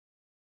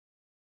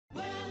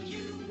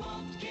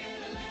won't get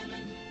a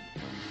lemon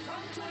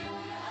from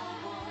Toyota of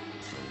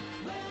Orange.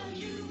 Well,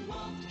 you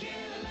won't get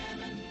a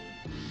lemon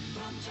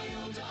from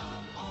Toyota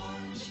of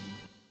Orange.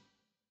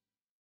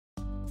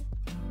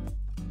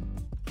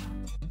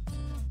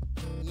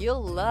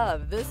 You'll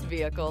love this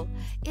vehicle.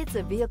 It's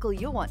a vehicle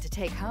you'll want to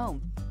take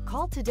home.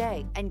 Call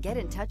today and get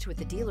in touch with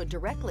the dealer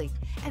directly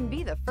and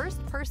be the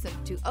first person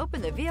to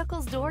open the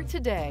vehicle's door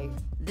today.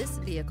 This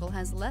vehicle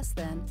has less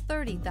than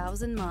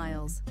 30,000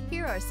 miles.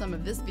 Here are some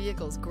of this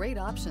vehicle's great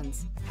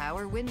options: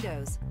 power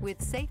windows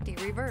with safety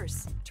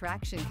reverse,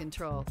 traction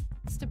control,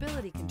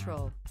 stability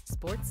control,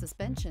 sports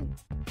suspension,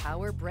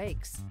 power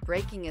brakes,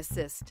 braking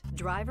assist,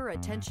 driver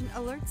attention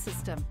alert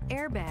system,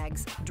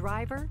 airbags,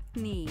 driver,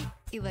 knee,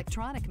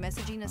 electronic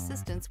messaging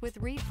assistance with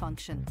read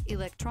function,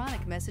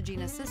 electronic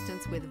messaging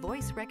assistance with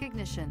voice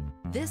recognition.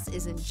 This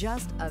isn't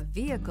just a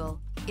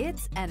vehicle,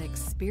 it's an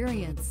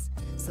experience.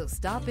 So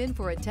stop in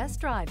for a test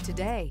drive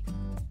today.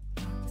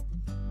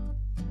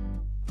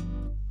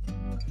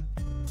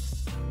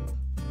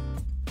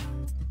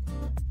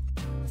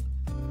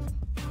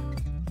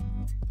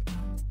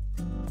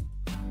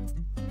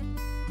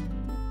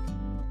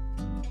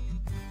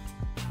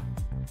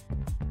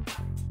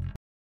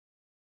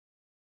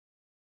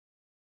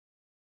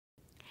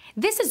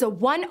 This is a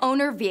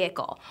one-owner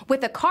vehicle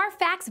with a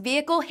Carfax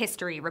Vehicle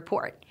History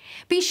Report.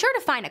 Be sure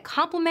to find a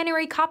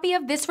complimentary copy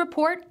of this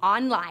report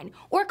online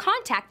or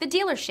contact the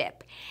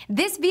dealership.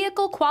 This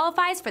vehicle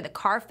qualifies for the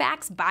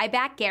Carfax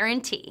Buyback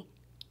Guarantee.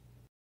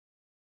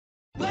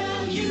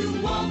 Well,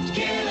 you won't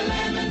get